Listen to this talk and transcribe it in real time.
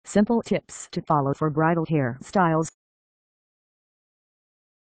Simple tips to follow for bridal hairstyles.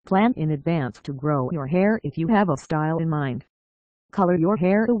 Plan in advance to grow your hair if you have a style in mind. Color your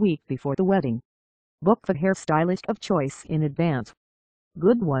hair a week before the wedding. Book the hairstylist of choice in advance.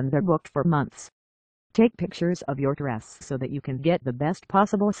 Good ones are booked for months. Take pictures of your dress so that you can get the best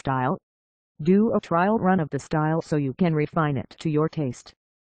possible style. Do a trial run of the style so you can refine it to your taste.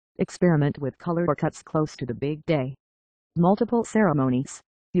 Experiment with color or cuts close to the big day. Multiple ceremonies.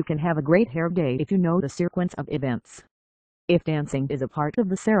 You can have a great hair day if you know the sequence of events. If dancing is a part of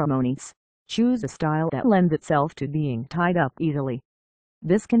the ceremonies, choose a style that lends itself to being tied up easily.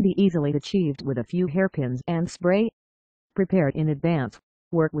 This can be easily achieved with a few hairpins and spray. Prepare in advance.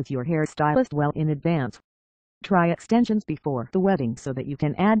 Work with your hairstylist well in advance. Try extensions before the wedding so that you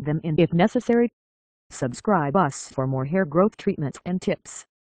can add them in if necessary. Subscribe us for more hair growth treatments and tips.